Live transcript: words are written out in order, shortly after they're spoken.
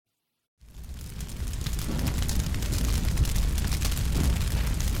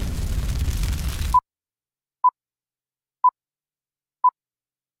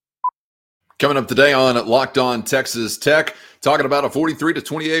Coming up today on Locked On Texas Tech, talking about a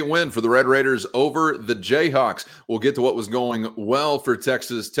 43-28 win for the Red Raiders over the Jayhawks. We'll get to what was going well for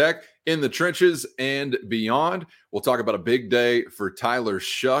Texas Tech in the trenches and beyond. We'll talk about a big day for Tyler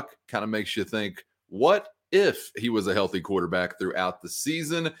Shough. Kind of makes you think, what if he was a healthy quarterback throughout the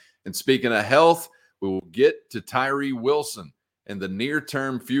season? And speaking of health, we will get to Tyree Wilson and the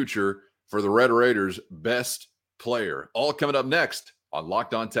near-term future for the Red Raiders' best player. All coming up next on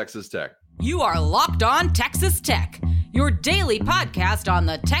Locked On Texas Tech. You are Locked On Texas Tech, your daily podcast on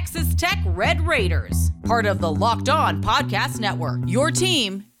the Texas Tech Red Raiders. Part of the Locked On Podcast Network, your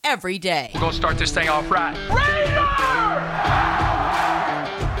team every day. We're going to start this thing off right. Raider!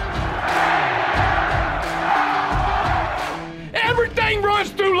 Everything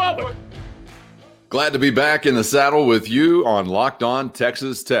runs through Lubbock. Glad to be back in the saddle with you on Locked On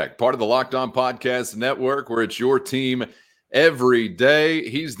Texas Tech, part of the Locked On Podcast Network, where it's your team every day.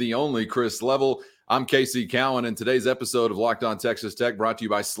 He's the only Chris Level. I'm Casey Cowan, and today's episode of Locked On Texas Tech brought to you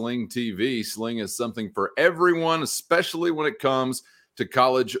by Sling TV. Sling is something for everyone, especially when it comes to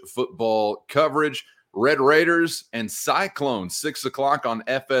college football coverage. Red Raiders and Cyclones, 6 o'clock on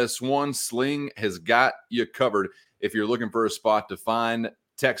FS1. Sling has got you covered if you're looking for a spot to find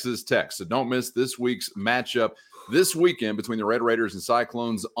Texas Tech. So don't miss this week's matchup this weekend between the Red Raiders and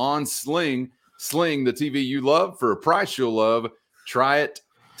Cyclones on Sling. Sling, the TV you love for a price you'll love. Try it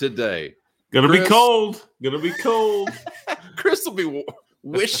today. Gonna be cold. Chris will be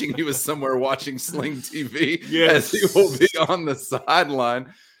wishing he was somewhere watching Sling TV. Yes. As he will be on the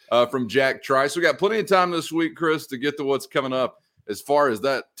sideline from Jack Trice. We got plenty of time this week, Chris, to get to what's coming up as far as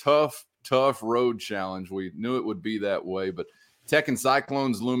that tough road challenge. We knew it would be that way, but Tech and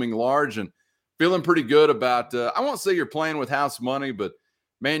Cyclones looming large and feeling pretty good about, I won't say you're playing with house money, but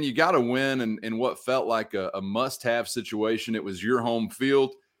man, you got to win in what felt like a must-have situation. It was your home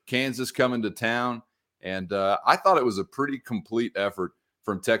field, Kansas coming to town, and I thought it was a pretty complete effort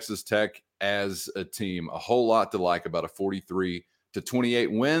from Texas Tech as a team. A whole lot to like about a 43-28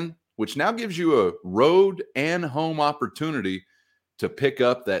 win, which now gives you a road and home opportunity to pick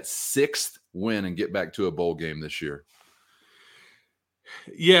up that 6th win and get back to a bowl game this year.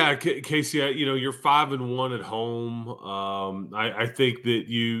 Yeah, Casey, you're 5-1 at home. I think that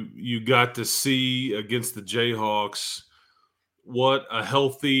you got to see against the Jayhawks what a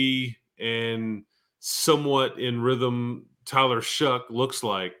healthy and somewhat in rhythm Tyler Shough looks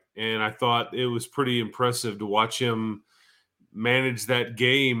like. And I thought it was pretty impressive to watch him manage that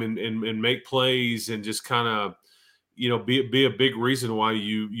game and make plays and just kind of, be a big reason why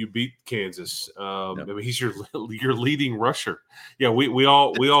you beat Kansas. I mean, he's your leading rusher. Yeah, we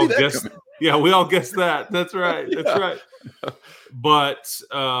all guessed. Yeah, we all guessed that. That's right. That's right. But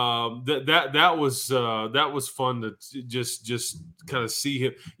that was fun to just kind of see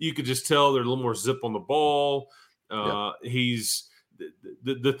him. You could just tell there's a little more zip on the ball. He's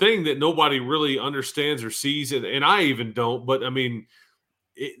the thing that nobody really understands or sees, and I even don't. But I mean,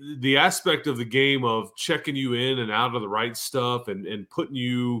 the aspect of the game of checking you in and out of the right stuff and putting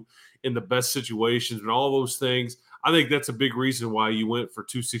you in the best situations and all those things, I think that's a big reason why you went for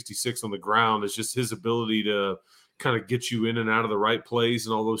 266 on the ground. It's just his ability to kind of get you in and out of the right plays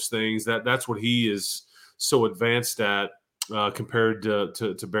and all those things. That's what he is so advanced at compared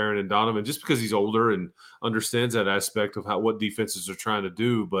to Barron and Donovan, just because he's older and understands that aspect of what defenses are trying to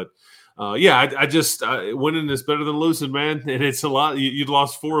do. But I just winning is better than losing, man. And it's a lot. You'd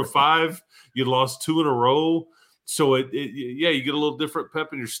lost 4 or 5. You'd lost 2 in a row. So you get a little different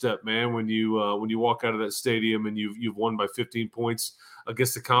pep in your step, man, when you walk out of that stadium and you've won by 15 points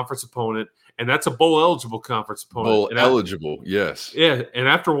against a conference opponent, and that's a bowl eligible conference opponent. Yes. Yeah, and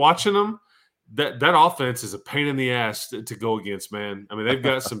after watching them, that offense is a pain in the ass to go against, man. I mean, they've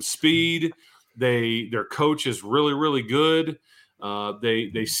got some speed. Their coach is really, really good.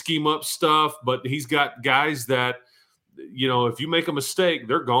 They scheme up stuff, but he's got guys that, if you make a mistake,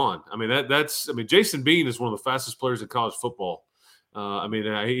 they're gone. I mean, Jason Bean is one of the fastest players in college football. He's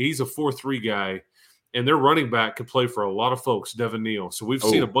a 4.3 guy, and their running back can play for a lot of folks, Devin Neal. So we've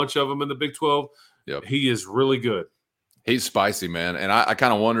seen a bunch of them in the Big 12. Yep. He is really good. He's spicy, man. And I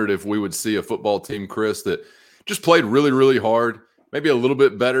kind of wondered if we would see a football team, Chris, that just played really, really hard, maybe a little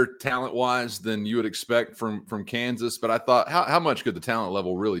bit better talent-wise than you would expect from Kansas. But I thought, how much could the talent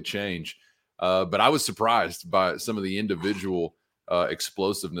level really change? But I was surprised by some of the individual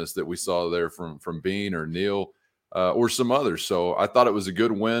explosiveness that we saw there from Bean or Neal or some others. So I thought it was a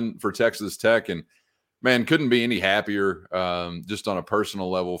good win for Texas Tech. And, man, couldn't be any happier just on a personal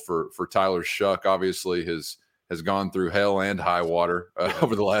level for Tyler Shough. Obviously, has gone through hell and high water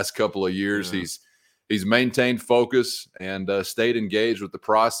over the last couple of years. Yeah. He's maintained focus and stayed engaged with the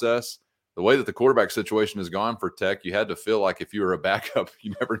process. the way that the quarterback situation has gone for Tech, you had to feel like if you were a backup,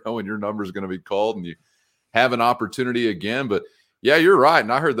 you never know when your number is going to be called and you have an opportunity again. But yeah, you're right.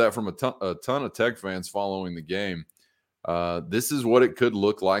 And I heard that from a ton of Tech fans following the game. This is what it could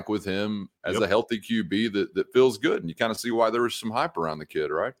look like with him as a healthy QB that feels good. And you kind of see why there was some hype around the kid,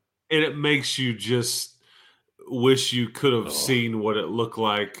 right? And it makes you just wish you could have seen what it looked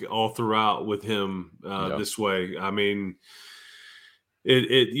like all throughout with him this way. I mean,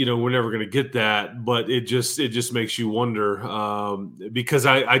 we're never going to get that, but it just makes you wonder because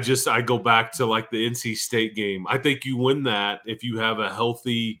I go back to like the NC State game. I think you win that if you have a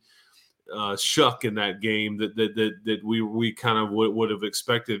healthy Shough in that game that we kind of would have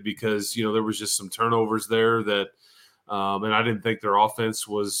expected, because there was just some turnovers there that and I didn't think their offense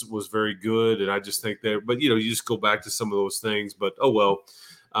was very good, and I just think but you just go back to some of those things, but oh well.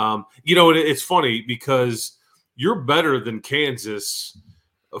 It's funny because you're better than Kansas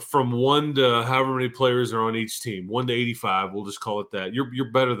from 1 to however many players are on each team, 1 to 85. We'll just call it that.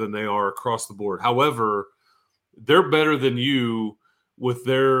 You're better than they are across the board. However, they're better than you with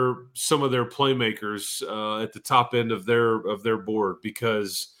some of their playmakers at the top end of their board,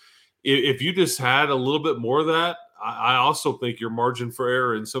 because if you just had a little bit more of that, I also think your margin for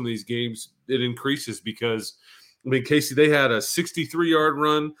error in some of these games, it increases, because Casey, they had a 63-yard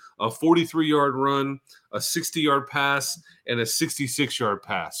run, a 43-yard run, a 60-yard pass, and a 66-yard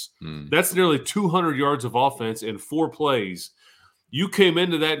pass. That's nearly 200 yards of offense in 4 plays. You came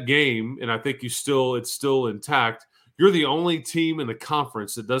into that game, and I think it's still intact. You're the only team in the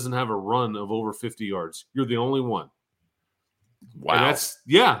conference that doesn't have a run of over 50 yards. You're the only one. Wow.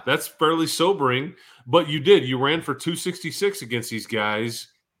 And that's fairly sobering. But you ran for 266 against these guys,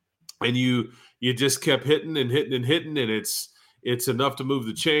 and you just kept hitting and hitting and hitting, and it's enough to move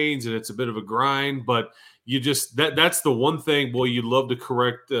the chains, and it's a bit of a grind. But you just that's the one thing, boy, you'd love to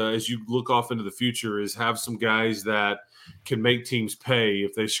correct as you look off into the future, is have some guys that can make teams pay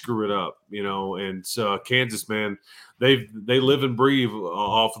if they screw it up, And so Kansas, man, they live and breathe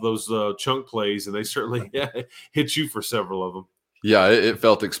off of those chunk plays, and they certainly hit you for several of them. Yeah, it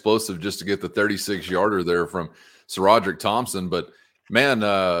felt explosive just to get the 36-yarder there from SaRodorick Thompson. But, man,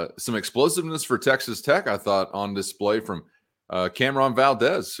 some explosiveness for Texas Tech, I thought, on display from Cameron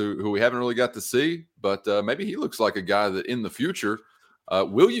Valdez, who we haven't really got to see. But maybe he looks like a guy that in the future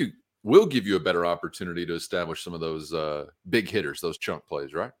will give you a better opportunity to establish some of those big hitters, those chunk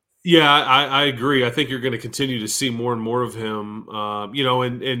plays, right? Yeah, I agree. I think you're going to continue to see more and more of him.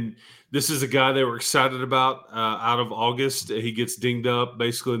 And this is a guy they were excited about out of August. He gets dinged up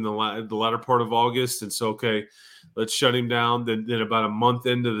basically in the latter part of August, and so okay, let's shut him down. Then about a month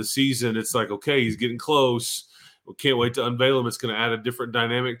into the season, it's like, okay, he's getting close. We can't wait to unveil him. It's going to add a different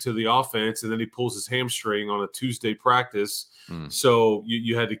dynamic to the offense, and then he pulls his hamstring on a Tuesday practice. So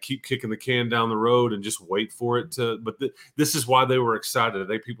you had to keep kicking the can down the road and just wait for it to. But this is why they were excited. I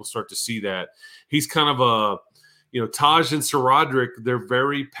think people start to see that he's kind of Taj and SaRodorick. They're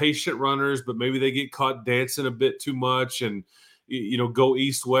very patient runners, but maybe they get caught dancing a bit too much and go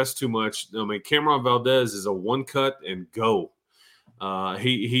east-west too much. I mean, Cameron Valdez is a one cut and go.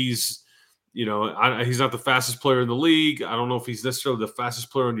 He's not the fastest player in the league. I don't know if he's necessarily the fastest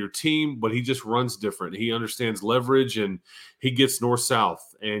player on your team, but he just runs different. He understands leverage, and he gets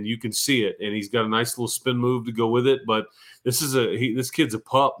north-south, and you can see it. And he's got a nice little spin move to go with it. But this kid's a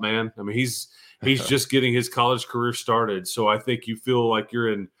pup, man. I mean, he's just getting his college career started. So I think you feel like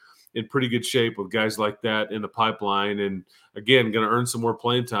you're in pretty good shape with guys like that in the pipeline. And again, going to earn some more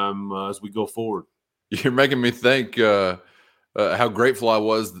playing time as we go forward. You're making me think how grateful I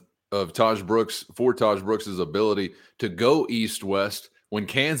was of Taj Brooks' ability to go east-west when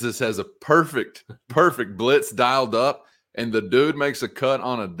Kansas has a perfect blitz dialed up, and the dude makes a cut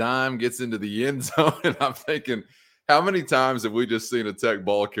on a dime, gets into the end zone. And I'm thinking, how many times have we just seen a Tech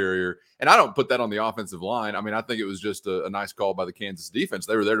ball carrier? And I don't put that on the offensive line. I mean, I think it was just a nice call by the Kansas defense.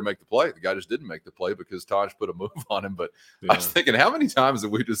 They were there to make the play. The guy just didn't make the play because Taj put a move on him. But I was thinking, how many times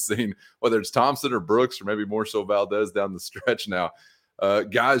have we just seen, whether it's Thompson or Brooks or maybe more so Valdez down the stretch now,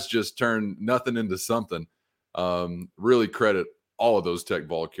 guys just turn nothing into something. Really credit all of those Tech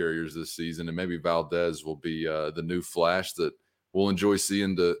ball carriers this season, and maybe Valdez will be the new flash that we'll enjoy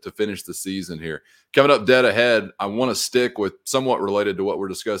seeing to finish the season here. Coming up dead ahead, I want to stick with somewhat related to what we're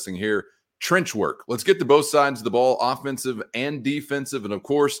discussing here, trench work. Let's get to both sides of the ball, offensive and defensive, and of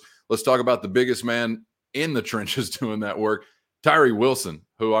course, let's talk about the biggest man in the trenches doing that work, Tyree Wilson,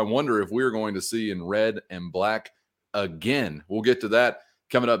 who I wonder if we're going to see in red and black again. We'll get to that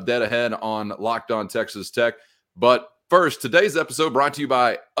coming up dead ahead on Locked On Texas Tech. But first, today's episode brought to you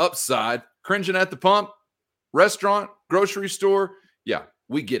by Upside. Cringing at the pump, restaurant, grocery store. Yeah,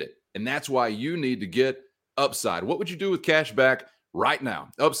 we get it. And that's why you need to get Upside. What would you do with cash back right now?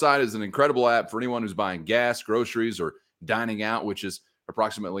 Upside is an incredible app for anyone who's buying gas, groceries, or dining out, which is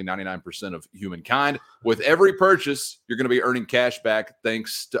approximately 99% of humankind. With every purchase, you're going to be earning cash back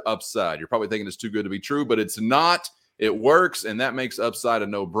thanks to Upside. You're probably thinking it's too good to be true, but it's not. It works, and that makes Upside a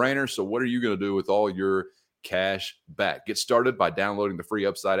no-brainer. So what are you going to do with all your cash back? Get started by downloading the free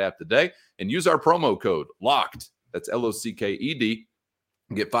Upside app today and use our promo code LOCKED. That's LOCKED.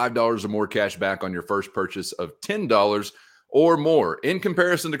 Get $5 or more cash back on your first purchase of $10 or more. In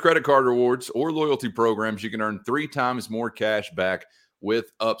comparison to credit card rewards or loyalty programs, you can earn 3 times more cash back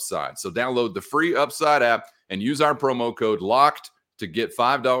with Upside. So download the free Upside app and use our promo code LOCKED to get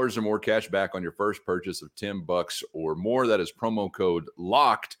 $5 or more cash back on your first purchase of $10 or more. That is promo code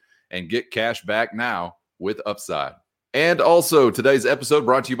LOCKED, and get cash back now with Upside. And also, today's episode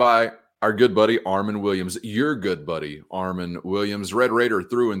brought to you by our good buddy, Armin Williams. Your good buddy, Armin Williams, Red Raider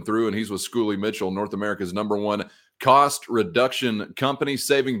through and through, and he's with Schooley Mitchell, North America's #1 cost reduction company,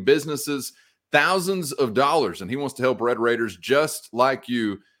 saving businesses thousands of dollars. And he wants to help Red Raiders just like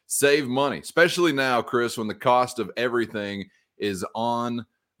you save money, especially now, Chris, when the cost of everything is on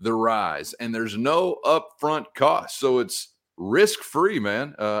the rise. And there's no upfront cost. So it's risk-free,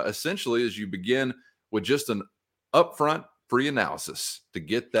 man, essentially, as you begin with just an upfront free analysis to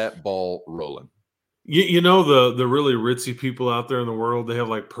get that ball rolling. You know, the really ritzy people out there in the world, they have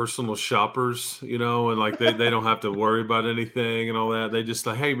like personal shoppers, you know, and like they don't have to worry about anything and all that. They just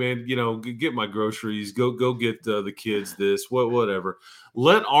like, hey man, you know, get my groceries, go get the kids this, whatever.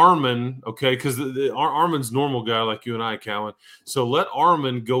 Let Armin, okay, because Armin's normal guy like you and I, Cowan. So let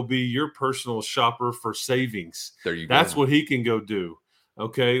Armin go be your personal shopper for savings. There you go. That's what he can go do.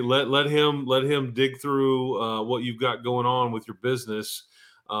 Okay, let him dig through what you've got going on with your business.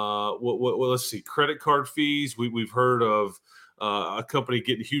 Let's see, credit card fees. We've heard of a company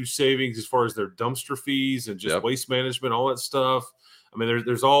getting huge savings as far as their dumpster fees and just waste management, all that stuff. I mean,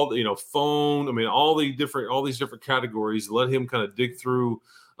 there's all, you know, phone. I mean, all these different categories. Let him kind of dig through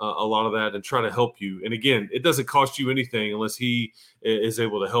a lot of that and try to help you. And again, it doesn't cost you anything unless he is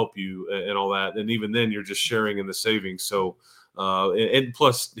able to help you and all that. And even then, you're just sharing in the savings. So. And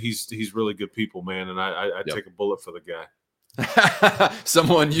plus, he's really good people, man. And I take a bullet for the guy.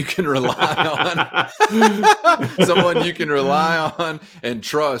 Someone you can rely on. Someone you can rely on and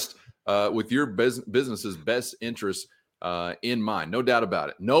trust with your business's best interests in mind. No doubt about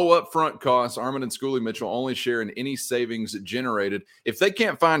it. No upfront costs. Armin and Schooley Mitchell only share in any savings generated. If they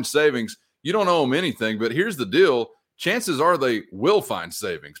can't find savings, you don't owe them anything. But here's the deal. Chances are they will find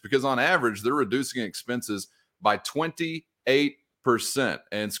savings because on average, they're reducing expenses by 28%.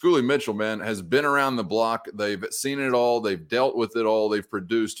 And Schooley Mitchell, man, has been around the block. They've seen it all. They've dealt with it all. They've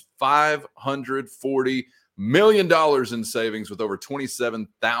produced $540 million in savings with over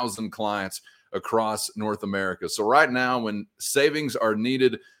 27,000 clients across North America. So right now, when savings are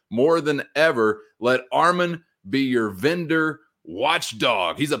needed more than ever, let Armin be your vendor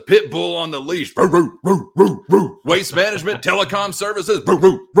watchdog. He's a pit bull on the leash. Waste management, telecom services.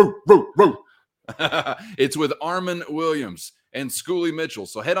 It's with Armin Williams and Schooley Mitchell.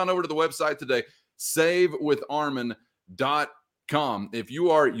 So head on over to the website today, savewitharmin.com. If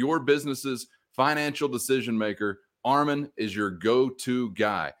you are your business's financial decision maker, Armin is your go-to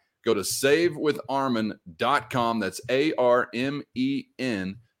guy. Go to savewitharmin.com. That's ARMEN,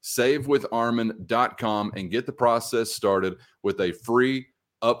 savewitharmin.com, and get the process started with a free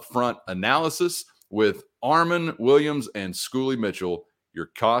upfront analysis with Armin Williams and Schooley Mitchell, your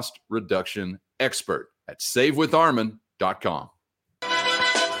cost reduction expert at savewitharmin.com.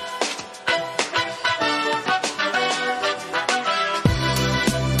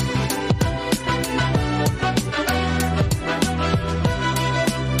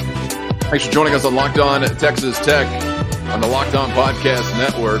 Thanks for joining us on Locked On Texas Tech on the Locked On Podcast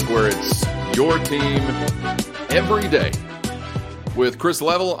Network, where it's your team every day. With Chris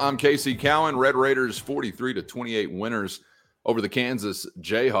Level, I'm Casey Cowan. Red Raiders 43-28 winners over the Kansas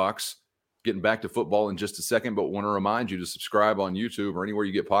Jayhawks. Getting back to football in just a second, but want to remind you to subscribe on YouTube or anywhere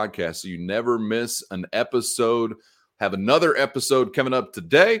you get podcasts so you never miss an episode. Have another episode coming up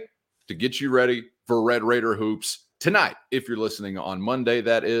today to get you ready for Red Raider Hoops tonight. If you're listening on Monday,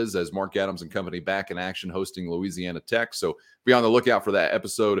 that is, as Mark Adams and company back in action hosting Louisiana Tech. So be on the lookout for that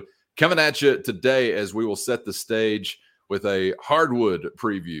episode coming at you today as we will set the stage with a hardwood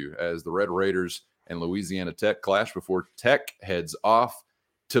preview as the Red Raiders and Louisiana Tech clash before Tech heads off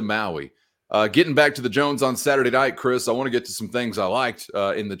to Maui. Getting back to the Jones on Saturday night, Chris, I want to get to some things I liked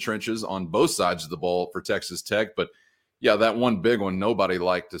in the trenches on both sides of the ball for Texas Tech. But, yeah, that one big one nobody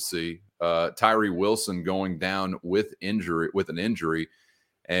liked to see, Tyree Wilson going down with an injury.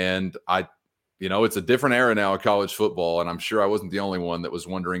 And it's a different era now of college football, and I'm sure I wasn't the only one that was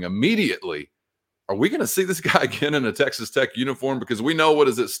wondering immediately, are we going to see this guy again in a Texas Tech uniform? Because we know what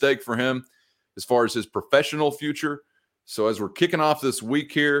is at stake for him as far as his professional future. So as we're kicking off this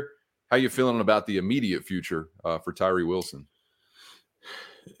week here, how you feeling about the immediate future for Tyree Wilson?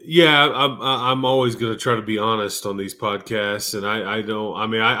 Yeah, I'm always going to try to be honest on these podcasts, and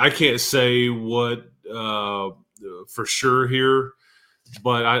I can't say what for sure here,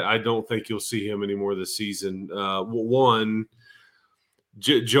 but I don't think you'll see him anymore this season.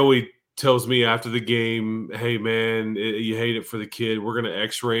 Joey tells me after the game, hey, man, you hate it for the kid. We're going to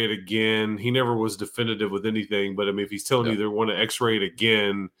x-ray it again. He never was definitive with anything, but I mean, if he's telling you they want to x-ray it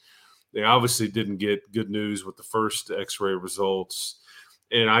again, they obviously didn't get good news with the first x-ray results.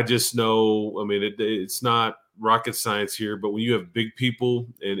 And I just know, I mean, it's not rocket science here, but when you have big people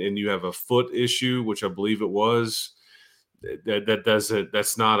and you have a foot issue, which I believe it was,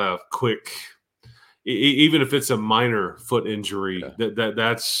 that's not a quick, even if it's a minor foot injury,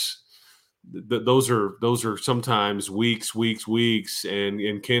 those are sometimes weeks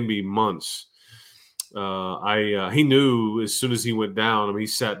and can be months. He knew as soon as he went down. I mean, he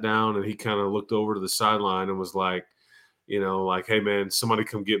sat down and he kind of looked over to the sideline and was like, hey man, somebody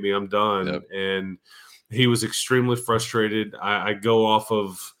come get me. I'm done. Yep. And he was extremely frustrated. I go off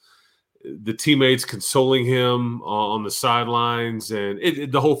of the teammates consoling him on the sidelines, and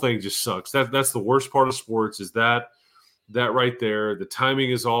the whole thing just sucks. That's the worst part of sports is that right there. The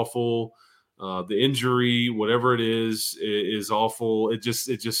timing is awful. The injury, whatever it is awful. It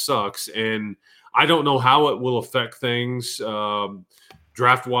just sucks. And I don't know how it will affect things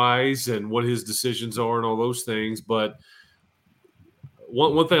draft wise and what his decisions are and all those things. But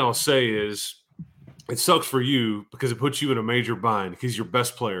one thing I'll say is it sucks for you because it puts you in a major bind because you're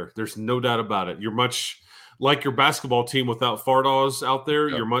best player. There's no doubt about it. You're much like your basketball team without Fardaws out there.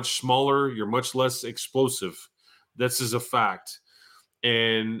 Yep. You're much smaller. You're much less explosive. This is a fact.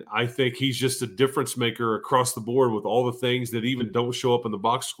 And I think he's just a difference maker across the board with all the things that even don't show up in the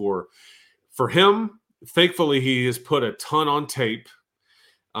box score. For him, thankfully, he has put a ton on tape.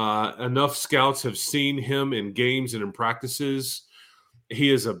 Enough scouts have seen him in games and in practices. He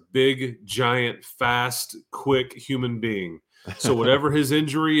is a big, giant, fast, quick human being. So whatever his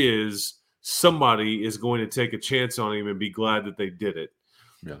injury is, somebody is going to take a chance on him and be glad that they did it.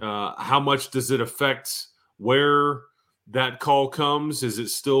 Yeah. How much does it affect where that call comes? Is it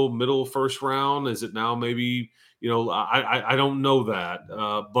still middle first round? Is it now maybe, I don't know that.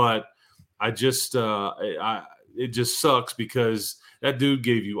 But I just it just sucks because that dude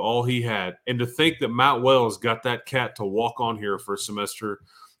gave you all he had. And to think that Matt Wells got that cat to walk on here for a semester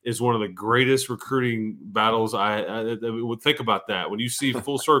is one of the greatest recruiting battles. I would think about that. When you see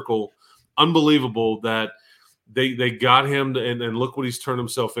full circle, unbelievable that they got him and look what he's turned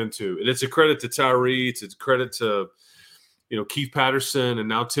himself into. And it's a credit to Tyree. It's a credit to, Keith Patterson and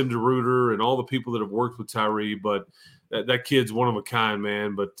now Tim DeRuyter and all the people that have worked with Tyree. But that kid's one of a kind,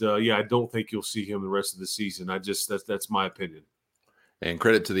 man. But, I don't think you'll see him the rest of the season. That's my opinion. And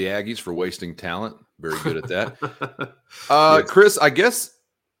credit to the Aggies for wasting talent. Very good at that. Yes. Chris, I guess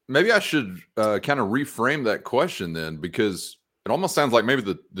maybe I should kind of reframe that question then, because it almost sounds like maybe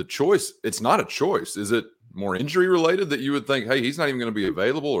the choice, it's not a choice. Is it more injury related that you would think, hey, he's not even going to be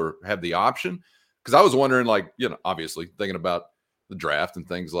available or have the option? Because I was wondering, obviously thinking about the draft and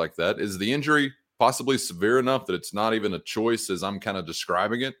things like that. Is the injury possibly severe enough that it's not even a choice as I'm kind of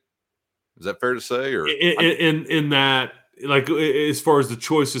describing it? Is that fair to say? Or in that, as far as the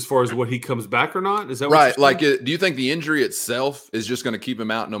choice, as far as what he comes back or not? Is that right? Do you think the injury itself is just going to keep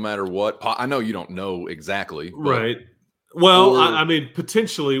him out no matter what? I know you don't know exactly. Right. Well, I mean,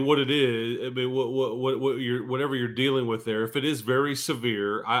 potentially what it is, I mean, whatever you're dealing with there, if it is very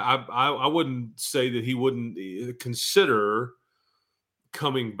severe, I wouldn't say that he wouldn't consider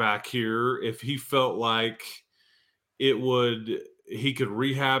coming back here if he felt like he could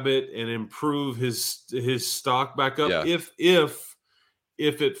rehab it and improve his stock back up. Yeah.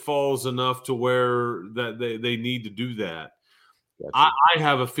 If it falls enough to where that they need to do that. Gotcha. I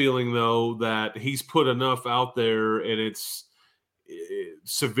have a feeling though that he's put enough out there and it's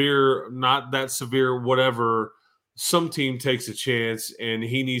severe, not that severe, whatever. Some team takes a chance and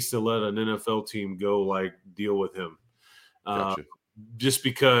he needs to let an NFL team go deal with him. Gotcha. Just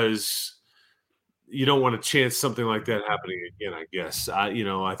because you don't want to chance something like that happening again, I guess. I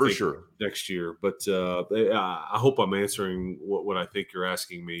for think sure next year. But I hope I'm answering what I think you're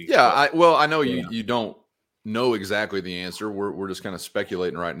asking me. Yeah, I know you don't know exactly the answer. We're just kind of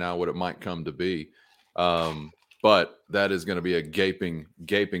speculating right now what it might come to be. But that is going to be a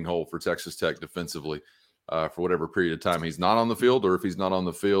gaping hole for Texas Tech defensively. for whatever period of time he's not on the field, or if he's not on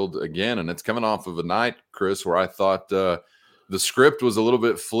the field again. And it's coming off of a night, Chris, where I thought the script was a little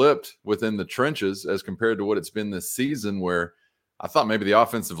bit flipped within the trenches as compared to what it's been this season, where I thought maybe the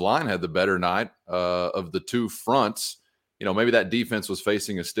offensive line had the better night of the two fronts. Maybe that defense was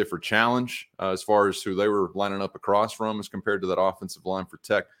facing a stiffer challenge as far as who they were lining up across from as compared to that offensive line for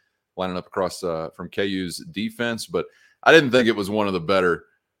Tech lining up across from KU's defense. But I didn't think it was one of the better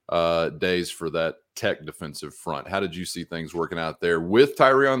days for that Tech defensive front. How did you see things working out there with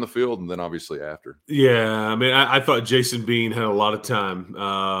Tyree on the field and then obviously after? Yeah, I mean, I thought Jason Bean had a lot of time.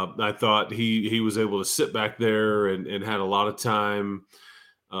 I thought he was able to sit back there and had a lot of time.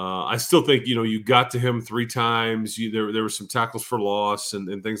 I still think, you got to him 3 times. There were some tackles for loss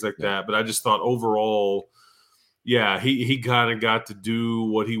and things like that. But I just thought overall, he kind of got to do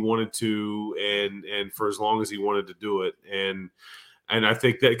what he wanted to and for as long as he wanted to do it. And I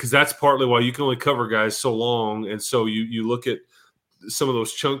think that because that's partly why you can only cover guys so long. And so you look at some of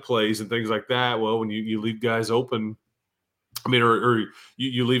those chunk plays and things like that. Well, when you leave guys open, I mean, or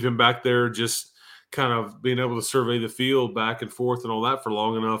you leave him back there just kind of being able to survey the field back and forth and all that for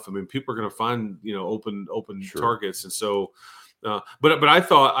long enough. I mean, people are going to find, open Sure. targets. And so, but I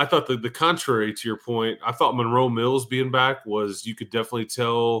thought the contrary to your point, I thought Monroe Mills being back you could definitely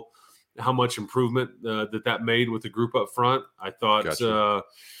tell how much improvement that made with the group up front. I thought, Gotcha.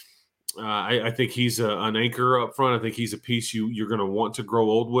 I think he's an anchor up front. I think he's a piece you're going to want to grow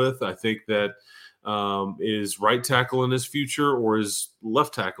old with. I think that is right tackle in his future or is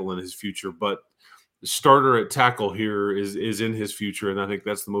left tackle in his future, but the starter at tackle here is in his future, and I think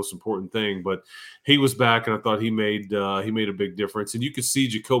that's the most important thing. But he was back, and I thought he made a big difference. And you could see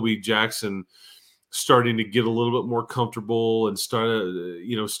Jacoby Jackson starting to get a little bit more comfortable and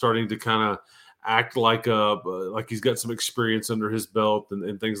starting to kind of act like he's got some experience under his belt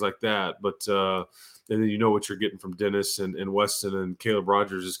and things like that. But and then what you're getting from Dennis and Weston and Caleb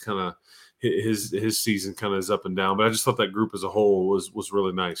Rogers is kind of his season kind of is up and down. But I just thought that group as a whole was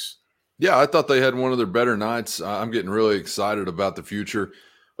really nice. Yeah, I thought they had one of their better nights. I'm getting really excited about the future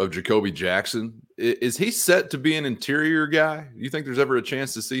of Jacoby Jackson. Is he set to be an interior guy? Do you think there's ever a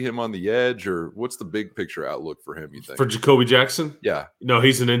chance to see him on the edge, or what's the big picture outlook for him, you think? For Jacoby Jackson? Yeah. No,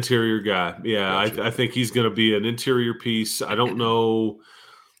 he's an interior guy. Yeah, Gotcha. I think he's going to be an interior piece. I don't know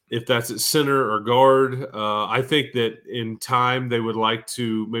if that's at center or guard. I think that in time they would like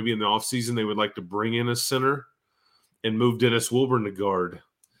to, maybe in the offseason, they would like to bring in a center and move Dennis Wilburn to guard.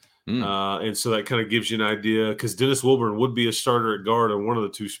 And so that kind of gives you an idea, because Dennis Wilburn would be a starter at guard on one of the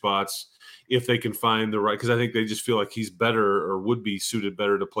two spots if they can find the right, because I think they just feel like he's better or would be suited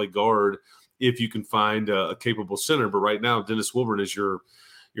better to play guard if you can find a capable center. But right now, Dennis Wilburn is your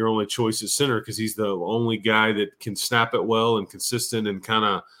only choice at center because he's the only guy that can snap it well and consistent and kind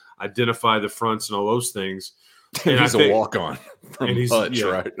of identify the fronts and all those things. And he's a walk-on from Hutch,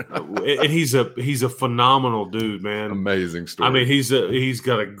 right? And he's a phenomenal dude, man. Amazing story. I mean, he's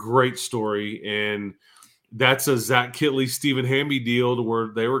got a great story, and that's a Zach Kitley, Stephen Hamby deal to where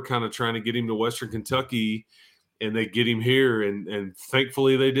they were kind of trying to get him to Western Kentucky, and they get him here, and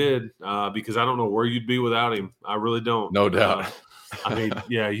thankfully they did, because I don't know where you'd be without him. I really don't. No doubt. I mean,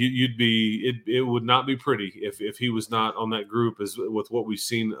 yeah, you'd be. It would not be pretty if he was not on that group, as with what we've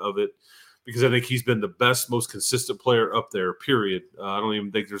seen of it. Because I think he's been the best, most consistent player up there, period. I don't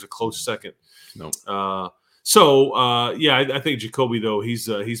even think there's a close second. No. I think Jacoby, though,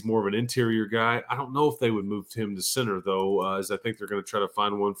 he's more of an interior guy. I don't know if they would move him to center, though, as I think they're going to try to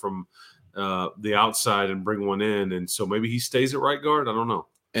find one from the outside and bring one in. And so maybe he stays at right guard. I don't know.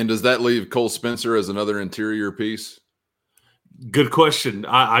 And does that leave Cole Spencer as another interior piece? Good question.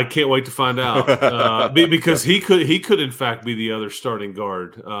 I can't wait to find out because he could in fact be the other starting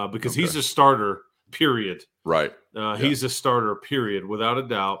guard because he's a starter, period. Right. He's a starter, period, without a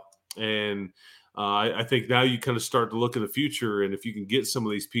doubt. And I think now you kind of start to look at the future, and if you can get some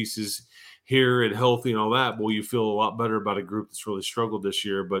of these pieces here and healthy and all that, boy, you feel a lot better about a group that's really struggled this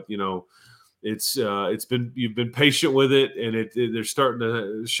year. But you've been patient with it, and they're starting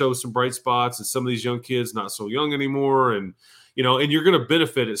to show some bright spots, and some of these young kids not so young anymore, and you're going to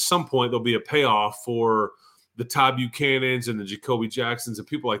benefit at some point. There'll be a payoff for the Ty Buchanans and the Jacoby Jacksons and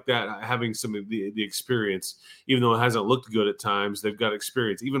people like that having some of the experience, even though it hasn't looked good at times. They've got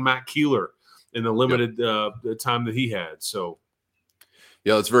experience. Even Matt Keeler in the limited time that he had. So,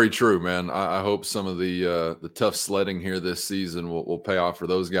 yeah, that's very true, man. I hope some of the tough sledding here this season will pay off for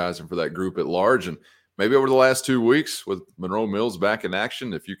those guys and for that group at large. And maybe over the last 2 weeks with Monroe Mills back in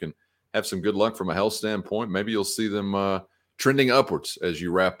action, if you can have some good luck from a health standpoint, maybe you'll see them trending upwards as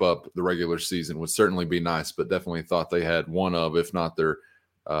you wrap up the regular season. Would certainly be nice, but definitely thought they had one of, if not their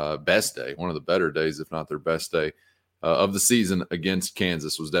best day, one of the better days, if not their best day of the season against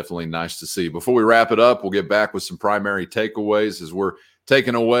Kansas. Was definitely nice to see. Before we wrap it up, we'll get back with some primary takeaways as we're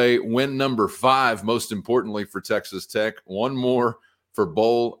taking away win number 5, most importantly for Texas Tech. One more for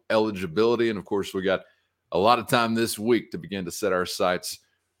bowl eligibility. And, of course, we got a lot of time this week to begin to set our sights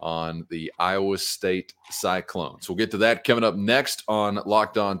on the Iowa State Cyclones. We'll get to that coming up next on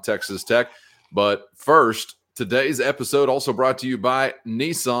Locked On Texas Tech. But first, today's episode also brought to you by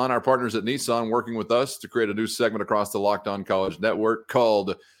Nissan, our partners at Nissan, working with us to create a new segment across the Locked On College Network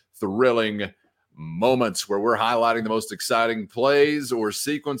called Thrilling Moments, where we're highlighting the most exciting plays or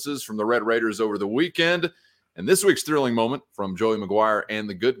sequences from the Red Raiders over the weekend. And this week's thrilling moment from Joey McGuire and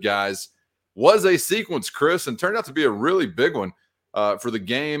the good guys was a sequence, Chris, and turned out to be a really big one for the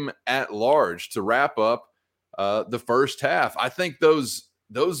game at large to wrap up the first half. I think those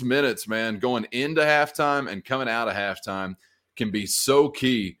minutes, man, going into halftime and coming out of halftime can be so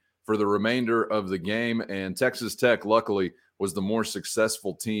key for the remainder of the game. And Texas Tech, luckily, was the more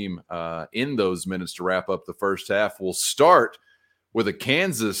successful team in those minutes to wrap up the first half. We'll start with a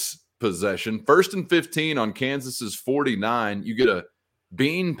Kansas possession. 1st and 15 on Kansas's 49. You get a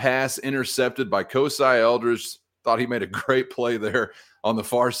bean pass intercepted by Kosai Eldridge. Thought he made a great play there on the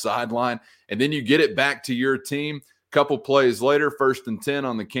far sideline. And then you get it back to your team. Couple plays later, 1st and 10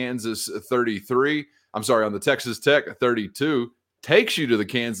 on the Kansas 33. I'm sorry, on the Texas Tech 32. Takes you to the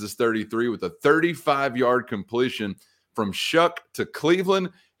Kansas 33 with a 35-yard completion from Shough to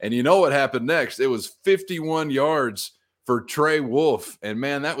Cleveland. And you know what happened next? It was 51 yards for Trey Wolff. And,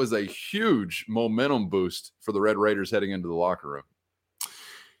 man, that was a huge momentum boost for the Red Raiders heading into the locker room.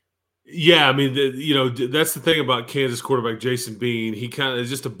 Yeah, I mean, that's the thing about Kansas quarterback Jason Bean. He kind of is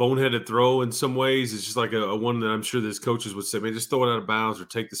just a boneheaded throw in some ways. It's just like a one that I'm sure his coaches would say, man, just throw it out of bounds or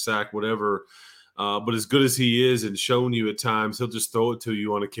take the sack, whatever. But as good as he is and showing you at times, he'll just throw it to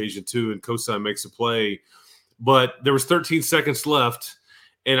you on occasion too, and Kosai makes a play. But there was 13 seconds left,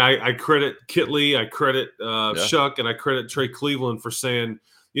 and I credit Kitley, I credit Shough, and I credit Trey Cleveland for saying,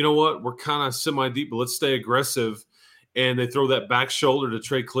 you know what, we're kind of semi-deep, but let's stay aggressive. And they throw that back shoulder to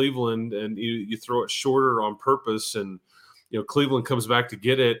Trey Cleveland, and you throw it shorter on purpose. And, Cleveland comes back to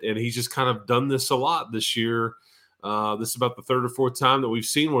get it, and he's just kind of done this a lot this year. This is about the 3rd or 4th time that we've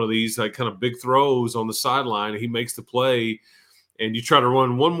seen one of these like kind of big throws on the sideline. He makes the play, and you try to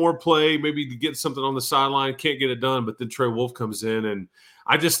run one more play, maybe to get something on the sideline, can't get it done, but then Trey Wolff comes in, and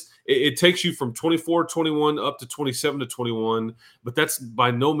it takes you from 24-21 up to 27-21, but that's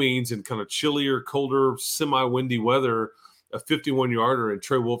by no means in kind of chillier, colder, semi-windy weather, a 51-yarder, and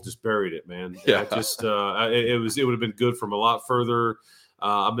Trey Wolff just buried it, man. Yeah. It would have been good from a lot further.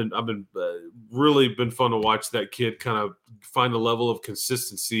 I've been really been fun to watch that kid kind of find a level of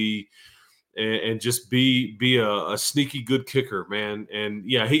consistency and just be a sneaky good kicker, man. And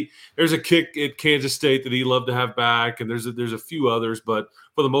yeah, there's a kick at Kansas State that he loved to have back, and there's a few others, but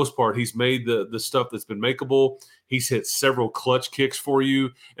for the most part, he's made the stuff that's been makeable. He's hit several clutch kicks for you,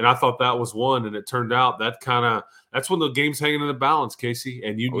 and I thought that was one, and it turned out that's when the game's hanging in the balance, Casey,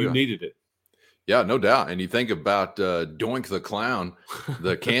 and you needed it. Yeah, no doubt. And you think about Doink the Clown,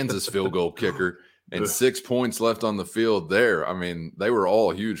 the Kansas field goal kicker, and 6 points left on the field there. I mean, they were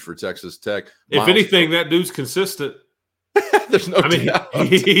all huge for Texas Tech. If anything, that dude's consistent. There's no doubt.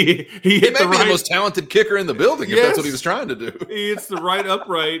 He may be the most talented kicker in the building if that's what he was trying to do. He hits the right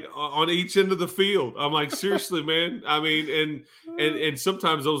upright on each end of the field. I'm like, seriously, man. I mean, and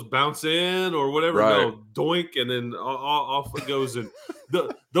sometimes those bounce in or whatever, right. Doink, and then off it goes. And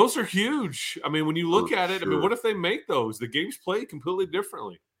those are huge. I mean, when you look at it, sure. I mean, what if they make those? The game's played completely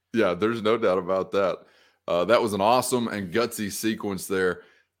differently. Yeah, there's no doubt about that. That was an awesome and gutsy sequence there.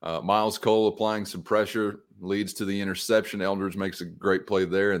 Miles Cole applying some pressure leads to the interception. Eldridge makes a great play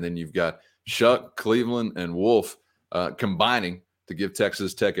there. And then you've got Shough, Cleveland, and Wolff combining to give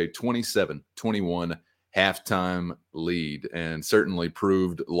Texas Tech a 27-21 halftime lead, and certainly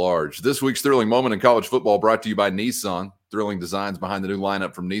proved large. This week's thrilling moment in college football brought to you by Nissan. Thrilling designs behind the new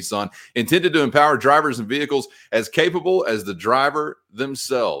lineup from Nissan, intended to empower drivers and vehicles as capable as the driver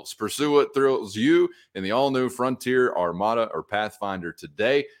themselves. Pursue what thrills you in the all-new Frontier, Armada, or Pathfinder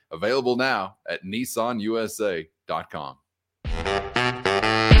today. Available now at nissanusa.com.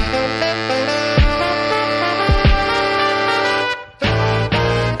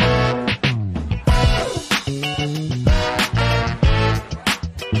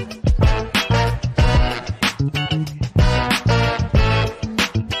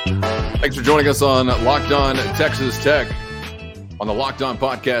 Thanks for joining us on Locked On Texas Tech on the Locked On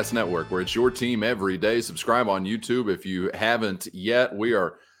Podcast Network, where it's your team every day. Subscribe on YouTube if you haven't yet. We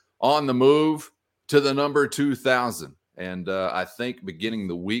are on the move to the number 2,000 And I think beginning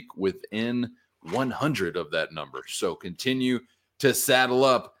the week within 100 of that number. So continue to saddle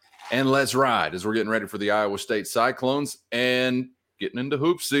up and let's ride as we're getting ready for the Iowa State Cyclones and getting into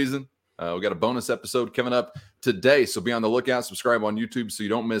hoop season. We got a bonus episode coming up today, so be on the lookout. Subscribe on YouTube so you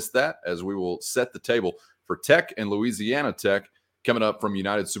don't miss that, as we will set the table for Tech and Louisiana Tech coming up from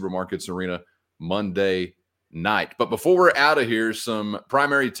United Supermarkets Arena Monday night. But before we're out of here, some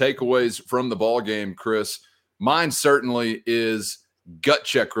primary takeaways from the ball game, Chris. Mine certainly is gut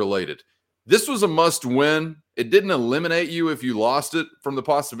check related. This was a must win. It didn't eliminate you if you lost it from the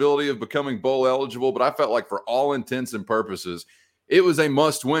possibility of becoming bowl eligible, but I felt like for all intents and purposes, it was a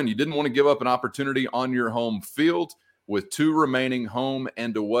must win. You didn't want to give up an opportunity on your home field with 2 remaining home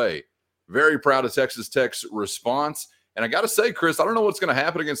and away. Very proud of Texas Tech's response. And I got to say, Chris, I don't know what's going to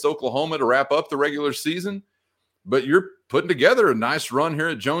happen against Oklahoma to wrap up the regular season, but you're putting together a nice run here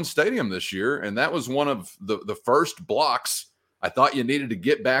at Jones Stadium this year. And that was one of the first blocks I thought you needed to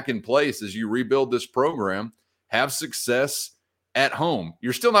get back in place as you rebuild this program, have success at home.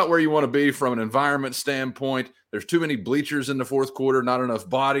 You're still not where you want to be from an environment standpoint. There's too many bleachers in the fourth quarter, not enough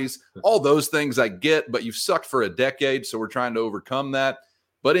bodies. All those things I get, but you've sucked for a decade, so we're trying to overcome that.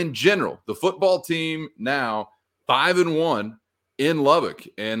 But in general, the football team now 5-1 in Lubbock.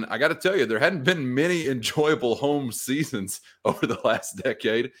 And I got to tell you, there hadn't been many enjoyable home seasons over the last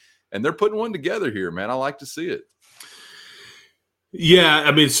decade, and they're putting one together here, man. I like to see it. Yeah,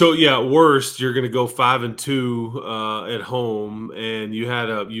 I mean, so yeah, worst, you're going to go 5-2 at home, and you had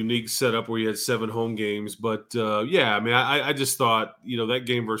a unique setup where you had 7 home games. But yeah, I mean, I just thought, that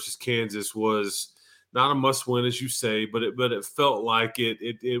game versus Kansas was not a must win, as you say, but it felt like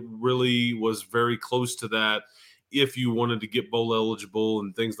it really was very close to that if you wanted to get bowl eligible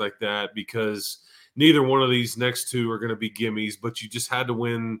and things like that, because neither one of these next 2 are going to be gimmies, but you just had to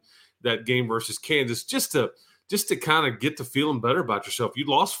win that game versus Kansas just to kind of get the feeling better about yourself. You'd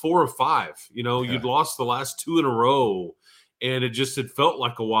lost 4 of 5, you'd lost the last 2 in a row, and it felt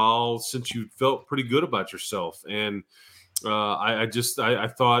like a while since you felt pretty good about yourself. And I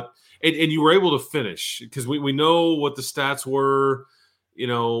thought, and you were able to finish, because we know what the stats were.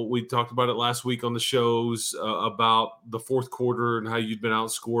 We talked about it last week on the shows about the fourth quarter and how you'd been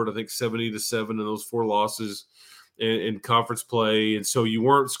outscored, I think 70-7 in those 4 losses in conference play. And so you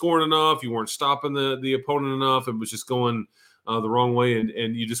weren't scoring enough. You weren't stopping the opponent enough. It was just going the wrong way,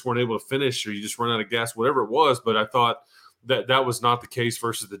 and you just weren't able to finish, or you just run out of gas, whatever it was. But I thought that was not the case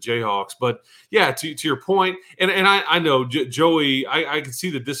versus the Jayhawks. But yeah, to your point, and I know Joey, I could see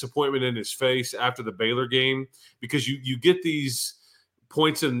the disappointment in his face after the Baylor game, because you get these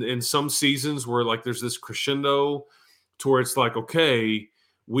points in some seasons where like there's this crescendo to where it's like, okay,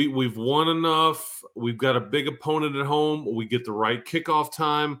 we've won enough. We've got a big opponent at home. We get the right kickoff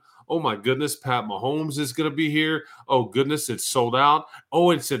time. Oh my goodness, Pat Mahomes is going to be here. Oh goodness, it's sold out.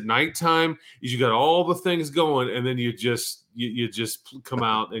 Oh, it's at nighttime. You got all the things going, and then you just come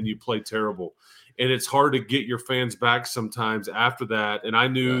out and you play terrible. And it's hard to get your fans back sometimes after that. And I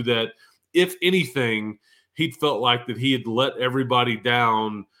knew that if anything, he'd felt like that he had let everybody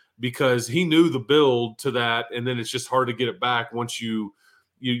down, because he knew the build to that, and then it's just hard to get it back once you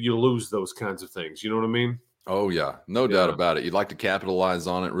lose those kinds of things. You know what I mean? Oh, yeah. No doubt about it. You'd like to capitalize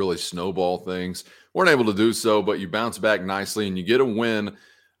on it, really snowball things. Weren't able to do so, but you bounce back nicely, and you get a win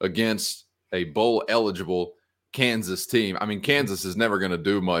against a bowl-eligible Kansas team. I mean, Kansas is never going to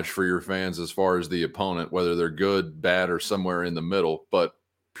do much for your fans as far as the opponent, whether they're good, bad, or somewhere in the middle. But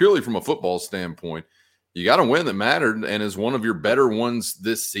purely from a football standpoint, you got a win that mattered and is one of your better ones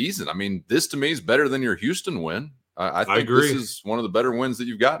this season. I mean, this to me is better than your Houston win. I think this is one of the better wins that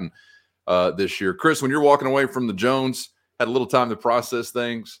you've gotten this year. Chris, when you're walking away from the Jones, had a little time to process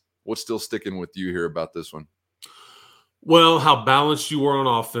things, what's still sticking with you here about this one? Well, how balanced you were on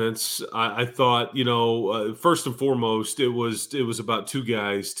offense. I thought, first and foremost, it was about 2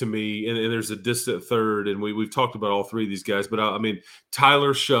 guys to me, and there's a distant third, and we've talked about all 3 of these guys, but I mean,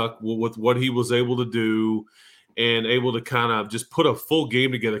 Tyler Shough, with what he was able to do and able to kind of just put a full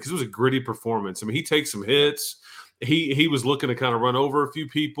game together, because it was a gritty performance. I mean, he takes some hits. He was looking to kind of run over a few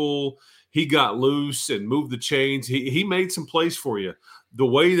people. He got loose and moved the chains. He made some plays for you. The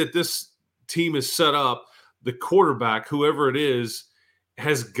way that this team is set up, the quarterback, whoever it is,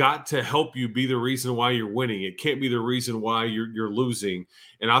 has got to help you be the reason why you're winning. It can't be the reason why you're losing.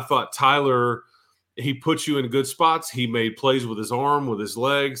 And I thought Tyler, he put you in good spots. He made plays with his arm, with his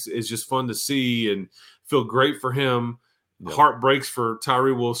legs. It's just fun to see and feel great for him. Yep. Heart breaks for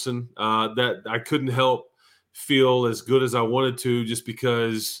Tyree Wilson. That I couldn't help feel as good as I wanted to, just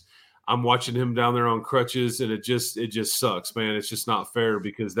because I'm watching him down there on crutches, and it just sucks, man. It's just not fair,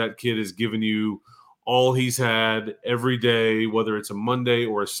 because that kid has given you all he's had every day, whether it's a Monday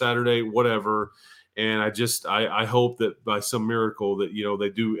or a Saturday, whatever. And I hope that by some miracle that, they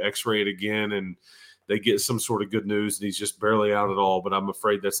do x-ray it again and they get some sort of good news and he's just barely out at all. But I'm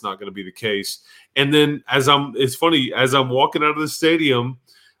afraid that's not going to be the case. And then it's funny, as I'm walking out of the stadium,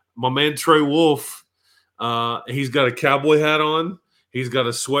 my man Trey Wolff, he's got a cowboy hat on. He's got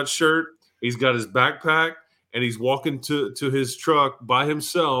a sweatshirt. He's got his backpack, and he's walking to his truck by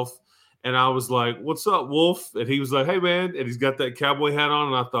himself. And I was like, "What's up, Wolf?" And he was like, "Hey, man." And he's got that cowboy hat on.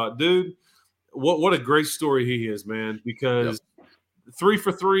 And I thought, dude, what a great story he is, man. Because 3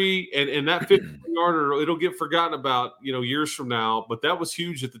 for 3 and that 50-yarder, it'll get forgotten about, years from now. But that was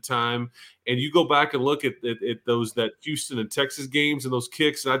huge at the time. And you go back and look at that Houston and Texas games and those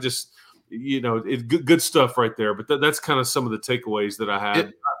kicks, and I just, it's good stuff right there. But that's kind of some of the takeaways that I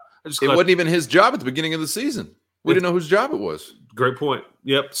had. It wasn't even his job at the beginning of the season. We didn't know whose job it was. Great point.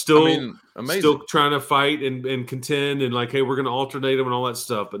 Yep. Still, amazing. Still trying to fight and contend and like, hey, we're going to alternate him and all that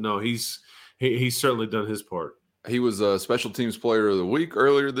stuff. But no, he's certainly done his part. He was a special teams player of the week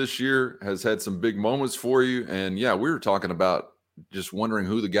earlier this year, has had some big moments for you. And yeah, we were talking about just wondering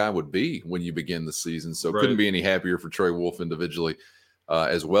who the guy would be when you begin the season. So couldn't be any happier for Trey Wolff individually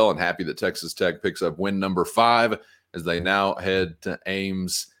as well. And happy that Texas Tech picks up win number 5 as they now head to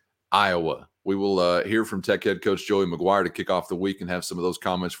Ames, Iowa. We will hear from Tech head coach Joey McGuire to kick off the week and have some of those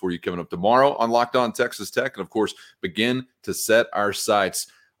comments for you coming up tomorrow on Locked On Texas Tech. And, of course, begin to set our sights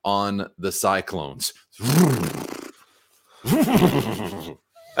on the Cyclones.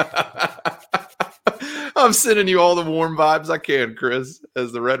 I'm sending you all the warm vibes I can, Chris,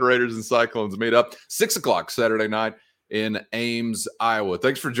 as the Red Raiders and Cyclones meet up 6 o'clock Saturday night in Ames, Iowa.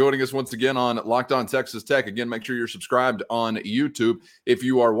 Thanks for joining us once again on Locked On Texas Tech. Again, make sure you're subscribed on YouTube. If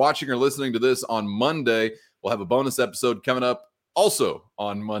you are watching or listening to this on Monday, we'll have a bonus episode coming up also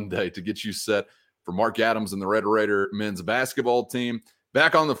on Monday to get you set for Mark Adams and the Red Raider men's basketball team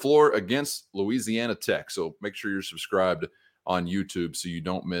back on the floor against Louisiana Tech. So make sure you're subscribed on YouTube so you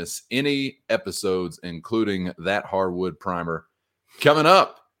don't miss any episodes, including that hardwood primer coming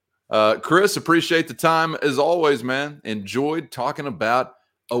up. Chris, appreciate the time as always, man. Enjoyed talking about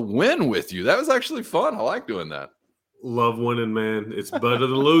a win with you. That was actually fun. I like doing that. Love winning, man. It's better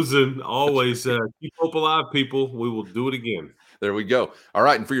than losing. Always keep hope alive, people. We will do it again. There we go. All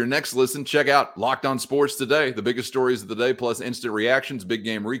right, and for your next listen, check out Locked On Sports Today, the biggest stories of the day, plus instant reactions, big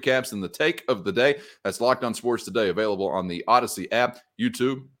game recaps, and the take of the day. That's Locked On Sports Today, available on the Odyssey app,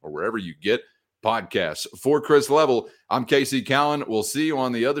 YouTube, or wherever you get podcasts. For Chris Level, I'm Casey Cowan. We'll see you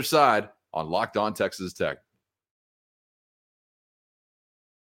on the other side on Locked On Texas Tech.